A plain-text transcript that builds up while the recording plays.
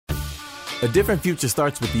A different future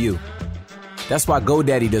starts with you. That's why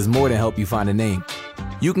GoDaddy does more than help you find a name.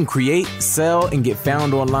 You can create, sell, and get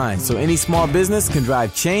found online so any small business can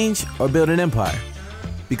drive change or build an empire.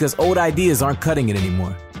 Because old ideas aren't cutting it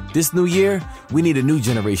anymore. This new year, we need a new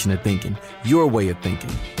generation of thinking, your way of thinking.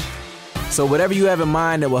 So whatever you have in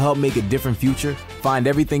mind that will help make a different future, find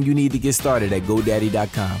everything you need to get started at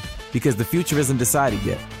GoDaddy.com. Because the future isn't decided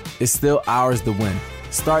yet. It's still ours to win.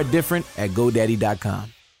 Start different at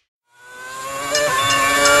GoDaddy.com.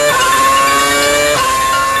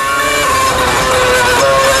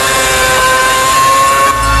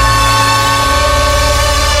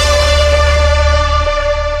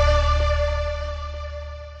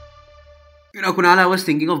 Kunal, I was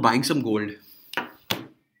thinking of buying some gold.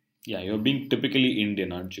 Yeah, you're being typically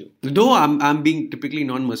Indian, aren't you? No, I'm being typically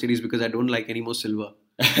non-Mercedes because I don't like any more silver.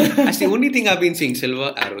 That's the only thing I've been seeing.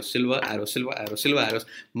 Silver arrows, silver arrows, silver arrows, silver arrows.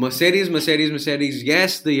 Mercedes.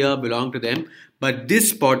 Yes, the year belonged to them. But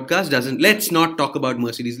this podcast doesn't. Let's not talk about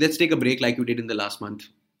Mercedes. Let's take a break like you did in the last month.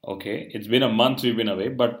 Okay, it's been a month we've been away,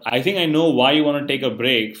 but I think I know why you want to take a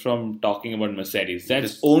break from talking about Mercedes.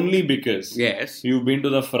 That's only because you've been to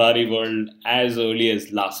the Ferrari world as early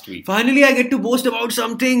as last week. Finally, I get to boast about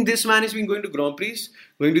something. This man has been going to Grand Prix,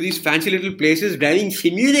 going to these fancy little places, driving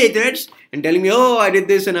simulators and telling me, oh, I did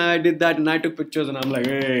this and I did that and I took pictures and I'm like,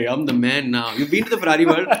 hey, I'm the man now. You've been to the Ferrari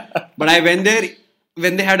world, but I went there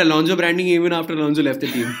when they had Alonso branding even after Alonso left the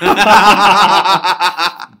team.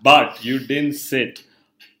 But you didn't sit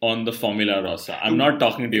on the Formula Rossa. I'm not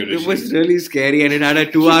talking to you, Rishi. It was really scary and it had a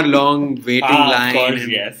 2-hour-long waiting line. Of course,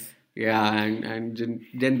 yes. Yeah, and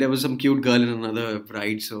then there was some cute girl in another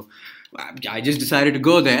ride, so I just decided to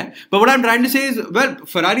go there. But what I'm trying to say is, well,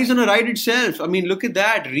 Ferrari's on a ride itself. I mean, look at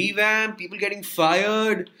that. Revamp, people getting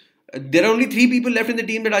fired. There are only 3 people left in the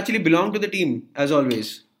team that actually belong to the team, as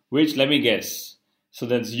always. Which, let me guess. So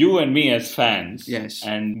that's you and me as fans. Yes.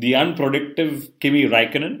 And the unproductive Kimi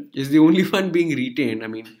Raikkonen is the only one being retained. I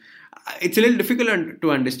mean, it's a little difficult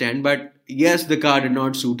to understand, but yes, the car did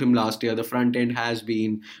not suit him last year. The front end has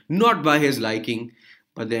been not by his liking.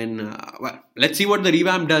 But then, let's see what the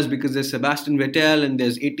revamp does, because there's Sebastian Vettel and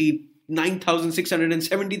there's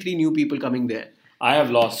 89,673 new people coming there. I have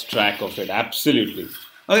lost track of it, absolutely.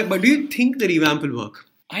 Okay, but do you think the revamp will work?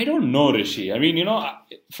 I don't know, Rishi. I mean,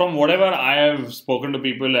 from whatever I have spoken to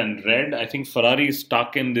people and read, I think Ferrari is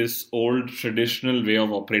stuck in this old traditional way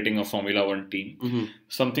of operating a Formula One team. Mm-hmm.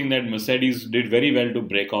 Something that Mercedes did very well to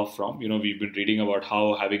break off from. We've been reading about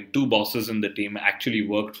how having 2 bosses in the team actually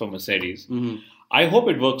worked for Mercedes. Mm-hmm. I hope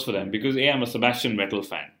it works for them because A, I'm a Sebastian Vettel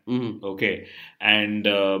fan. Mm-hmm. Okay. And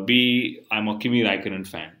B, I'm a Kimi Raikkonen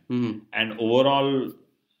fan. Mm-hmm. And overall,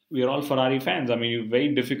 we are all Ferrari fans. I mean, it's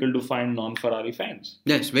very difficult to find non-Ferrari fans.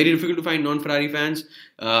 Yes, very difficult to find non-Ferrari fans.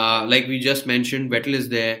 Like we just mentioned, Vettel is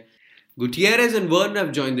there. Gutierrez and Verne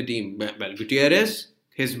have joined the team. Well, Gutierrez,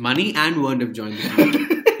 his money and Verne have joined the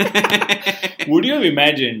team. Would you have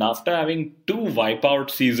imagined, after having 2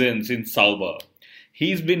 wipeout seasons in Sauber,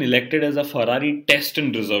 he's been elected as a Ferrari test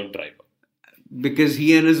and reserve driver? Because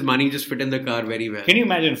he and his money just fit in the car very well. Can you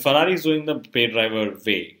imagine? Ferrari's doing the pay driver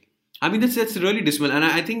way. I mean, that's really dismal. And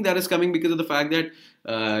I think that is coming because of the fact that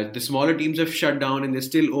the smaller teams have shut down and they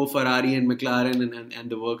still owe Ferrari and McLaren and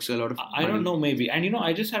the works a lot of money. I don't know, maybe. And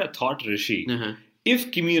I just had a thought, Rishi. Uh-huh. If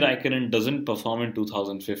Kimi Raikkonen doesn't perform in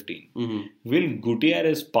 2015, mm-hmm. will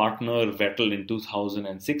Gutierrez partner Vettel in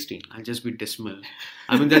 2016? I'll just be dismal.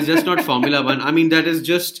 I mean, that's just not Formula One. I mean, that is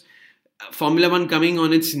just Formula One coming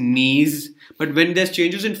on its knees. But when there's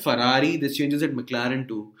changes in Ferrari, there's changes at McLaren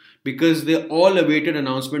too. Because the all-awaited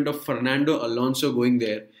announcement of Fernando Alonso going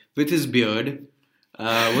there with his beard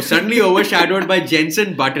was suddenly overshadowed by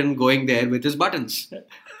Jenson Button going there with his buttons.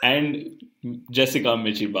 And Jessica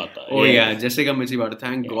Michibata. Oh yeah, Jessica Michibata.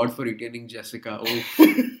 Thank God for retaining Jessica. Oh.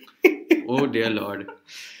 Oh dear Lord.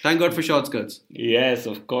 Thank God for short skirts. Yes,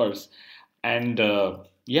 of course. And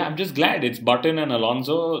I'm just glad it's Button and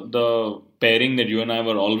Alonso, the pairing that you and I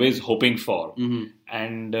were always hoping for. Mm-hmm.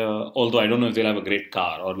 And although I don't know if they'll have a great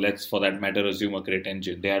car, or let's for that matter assume a great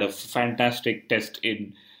engine. They had a fantastic test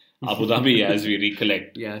in Abu Dhabi as we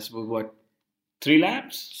recollect. Yes, but what? 3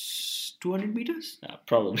 laps? 200 meters?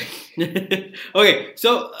 Probably. Okay,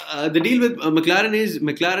 so the deal with McLaren is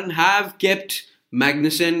McLaren have kept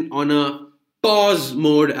Magnussen on a pause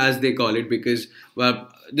mode, as they call it, because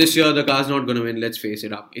this year the car's not going to win. Let's face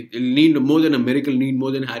it up. It'll need more than a miracle, need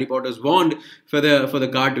more than Harry Potter's wand for the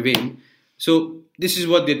car to win. So this is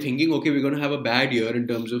what they're thinking. Okay, we're going to have a bad year in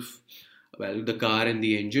terms of the car and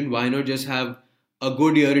the engine. Why not just have a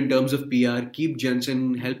good year in terms of PR? Keep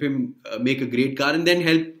Jenson, help him make a great car, and then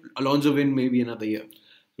help Alonso win maybe another year.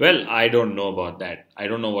 Well, I don't know about that. I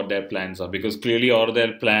don't know what their plans are because clearly all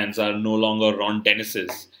their plans are no longer Ron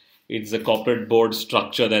Dennis's. It's the corporate board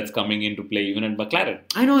structure that's coming into play even at McLaren.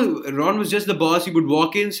 I know Ron was just the boss. He would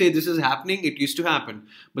walk in, say this is happening. It used to happen.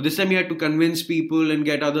 But this time he had to convince people and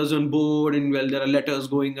get others on board. And well, there are letters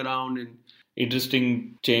going around. And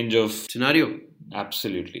Interesting change of scenario.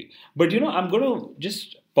 Absolutely. But I'm going to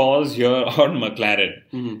just pause here on McLaren.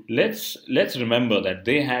 Mm-hmm. Let's remember that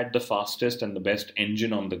they had the fastest and the best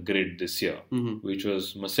engine on the grid this year, which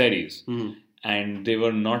was Mercedes. And they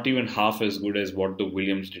were not even half as good as what the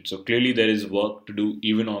Williams did. So clearly there is work to do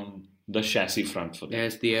even on the chassis front for them.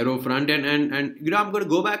 Yes, the aero front. And I'm going to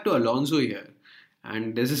go back to Alonso here.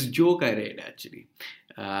 And there's this joke I read actually.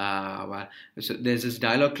 So there's this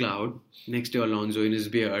dialogue cloud next to Alonso in his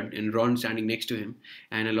beard and Ron standing next to him.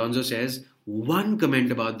 And Alonso says, one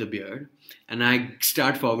comment about the beard. And I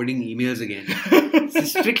start forwarding emails again.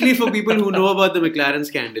 It's strictly for people who know about the McLaren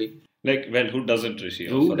scandal. Who doesn't, Rishi?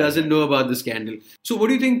 Who doesn't know about the scandal? So what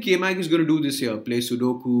do you think K-Mag is going to do this year? Play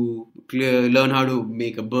Sudoku, learn how to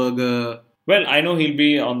make a burger? Well, I know he'll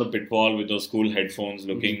be on the pit wall with those cool headphones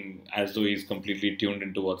looking as though he's completely tuned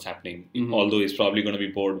into what's happening. Although he's probably going to be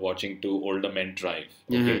bored watching two older men drive.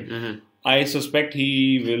 Okay. I suspect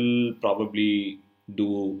he will probably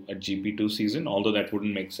do a GP2 season, although that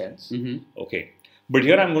wouldn't make sense. Okay. But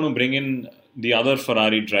here I'm going to bring in the other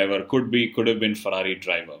Ferrari driver, could have been Ferrari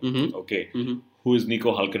driver, who is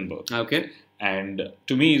Nico Hülkenberg. Okay. And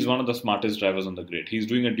to me, he's one of the smartest drivers on the grid. He's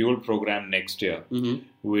doing a dual program next year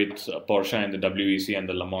with Porsche and the WEC and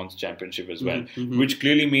the Le Mans Championship as well, which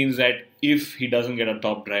clearly means that if he doesn't get a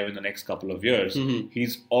top drive in the next couple of years,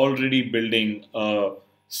 he's already building a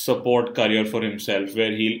support career for himself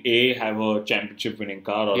where he'll have a championship winning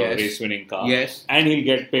car or a race winning car, and he'll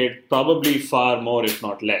get paid probably far more if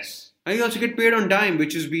not less. And he also get paid on time,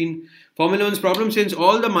 which has been Formula One's problem since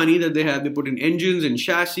all the money that they have, they put in engines and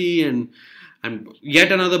chassis and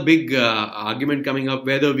yet another big argument coming up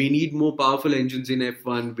whether we need more powerful engines in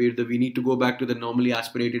F1, whether we need to go back to the normally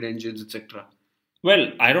aspirated engines, etc.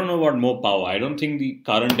 Well, I don't know about more power. I don't think the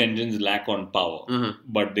current engines lack on power,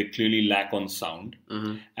 but they clearly lack on sound.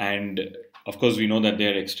 And of course, we know that they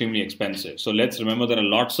are extremely expensive. So let's remember there are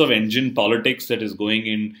lots of engine politics that is going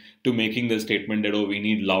into making the statement that, we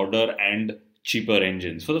need louder and cheaper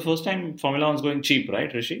engines. For the first time, Formula One's going cheap,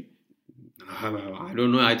 right, Rishi? I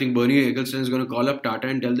don't know. I think Bernie Ecclestone is going to call up Tata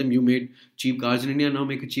and tell them you made cheap cars in India, now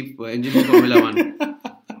make a cheap engine in Formula One.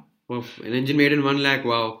 Well, an engine made in 1 lakh,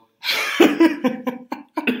 wow.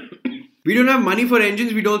 We don't have money for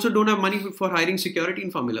engines. We also don't have money for hiring security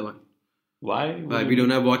in Formula One. Why? We don't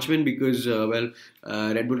have watchmen because,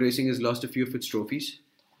 Red Bull Racing has lost a few of its trophies.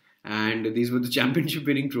 And these were the championship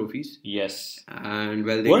winning trophies. Yes. And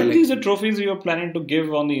weren't these the trophies you were planning to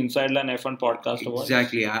give on the Inside Line F1 podcast?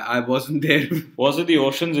 Exactly. I wasn't there. Was it the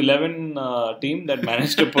Ocean's 11 team that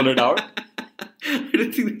managed to pull it out? I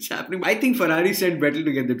don't think that's happening. I think Ferrari sent Vettel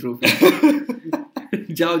to get the trophy.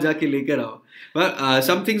 Jao jaake lekar aao. Well,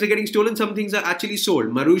 some things are getting stolen, some things are actually sold.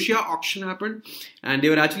 Marussia auction happened and they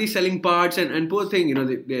were actually selling parts and poor thing,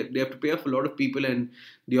 they have to pay off a lot of people and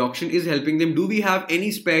the auction is helping them. Do we have any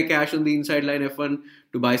spare cash on the Inside Line F1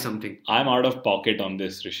 to buy something? I'm out of pocket on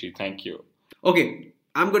this, Rishi. Thank you. Okay,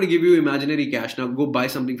 I'm going to give you imaginary cash. Now go buy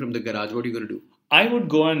something from the garage. What are you going to do? I would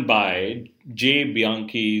go and buy J.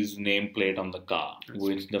 Bianchi's nameplate on the car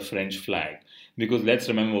with the French flag. Because let's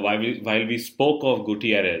remember, while we spoke of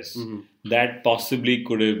Gutierrez, that possibly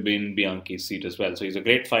could have been Bianchi's seat as well. So he's a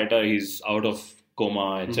great fighter. He's out of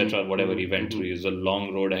coma, etc. Whatever he went through, is a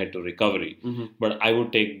long road ahead to recovery. But I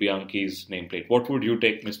would take Bianchi's nameplate. What would you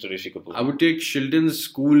take, Mr. Rishi Kapoor? I would take Shilton's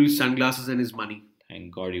cool sunglasses and his money.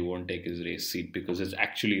 Thank God he won't take his race seat because it's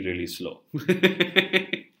actually really slow.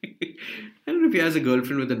 I don't know if he has a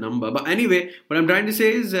girlfriend with a number. But anyway, what I'm trying to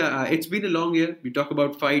say is it's been a long year. We talk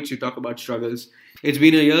about fights, you talk about struggles. It's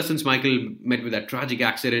been a year since Michael met with that tragic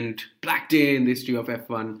accident, black day in the history of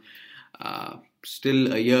F1.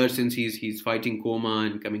 Still a year since he's fighting coma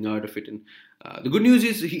and coming out of it. And the good news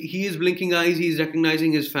is he is blinking eyes, he's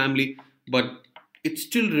recognizing his family. But it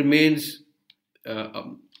still remains a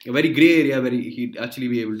very grey area where he'd actually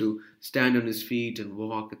be able to stand on his feet and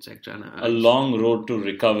walk, etc. A long road to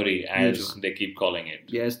recovery, as they keep calling it.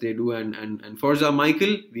 Yes, they do. And Forza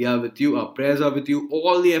Michael, we are with you. Our prayers are with you.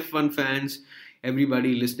 All the F1 fans,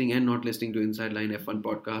 everybody listening and not listening to Inside Line F1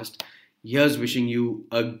 podcast. Here's wishing you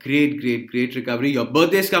a great, great, great recovery. Your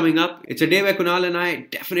birthday's coming up. It's a day where Kunal and I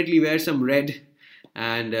definitely wear some red.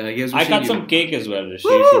 And here's wishing I got some cake as well, Rishi,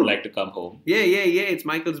 if you'd like to come home. Yeah. It's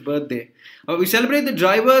Michael's birthday. We celebrate the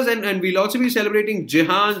drivers and we'll also be celebrating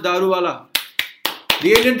Jehan Daruwala,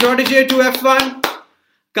 the Indian protege to F1.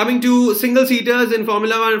 Coming to single seaters in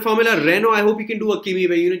Formula One, Formula Renault, I hope he can do a Kimi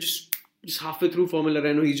where, just halfway through Formula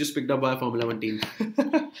Renault, he's just picked up by a Formula One team.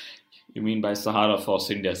 You mean by Sahara Force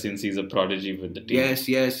India, since he's a prodigy with the team? Yes,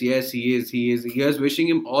 he is. He is wishing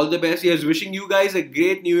him all the best. He is wishing you guys a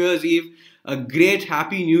great New Year's Eve, a great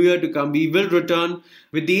Happy New Year to come. We will return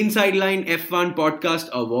with the Inside Line F1 Podcast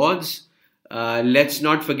Awards. Let's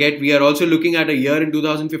not forget, we are also looking at a year in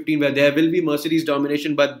 2015 where there will be Mercedes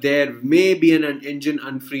domination, but there may be an engine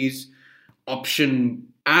unfreeze option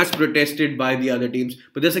as protested by the other teams.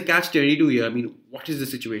 But there's a catch-22 here. I mean, what is the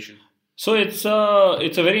situation? So it's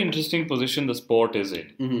a very interesting position the sport is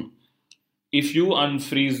in. Mm-hmm. If you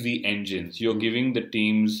unfreeze the engines, you're giving the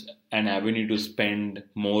teams an avenue to spend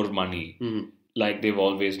more money, like they've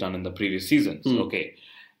always done in the previous seasons. Okay.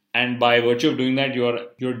 And by virtue of doing that, you're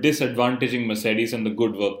disadvantaging Mercedes and the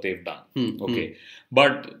good work they've done. Okay.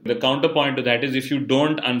 But the counterpoint to that is if you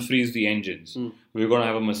don't unfreeze the engines, we're going to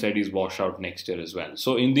have a Mercedes washout next year as well.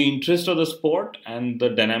 So in the interest of the sport and the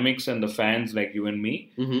dynamics and the fans like you and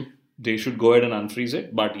me, they should go ahead and unfreeze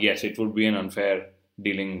it. But yes, it would be an unfair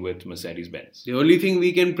dealing with Mercedes-Benz. The only thing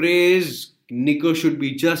we can pray is Nico should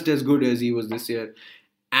be just as good as he was this year.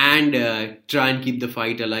 And try and keep the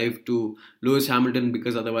fight alive to Lewis Hamilton,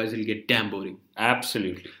 because otherwise it'll get damn boring.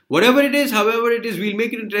 Absolutely. Whatever it is, however it is, we'll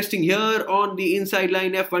make it interesting here on the Inside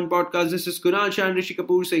Line F1 Podcast. This is Kunal Shah and Rishi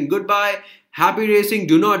Kapoor saying goodbye. Happy racing.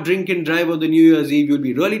 Do not drink and drive on the New Year's Eve. You'll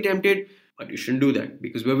be really tempted, but you shouldn't do that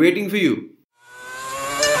because we're waiting for you.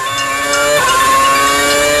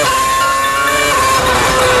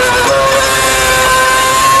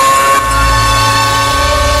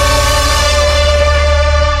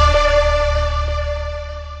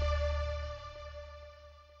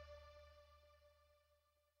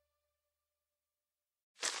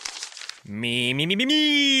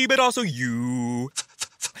 Me, but also you.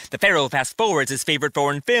 The Pharaoh fast forwards his favorite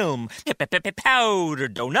foreign film, Powder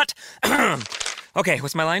Donut. Okay,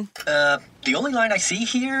 what's my line? The only line I see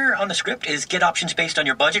here on the script is get options based on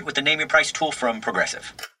your budget with the Name Your Price tool from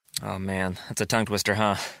Progressive. Oh man, that's a tongue twister,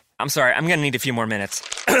 huh? I'm sorry, I'm gonna need a few more minutes.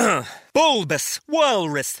 Bulbous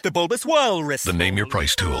Walrus, the Bulbous Walrus. The Name Your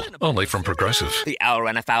Price tool, only from Progressive. The owl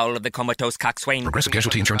ran afoul of the comatose coxswain. Progressive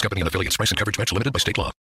Casualty Insurance Company and affiliates. Price and coverage match limited by state law.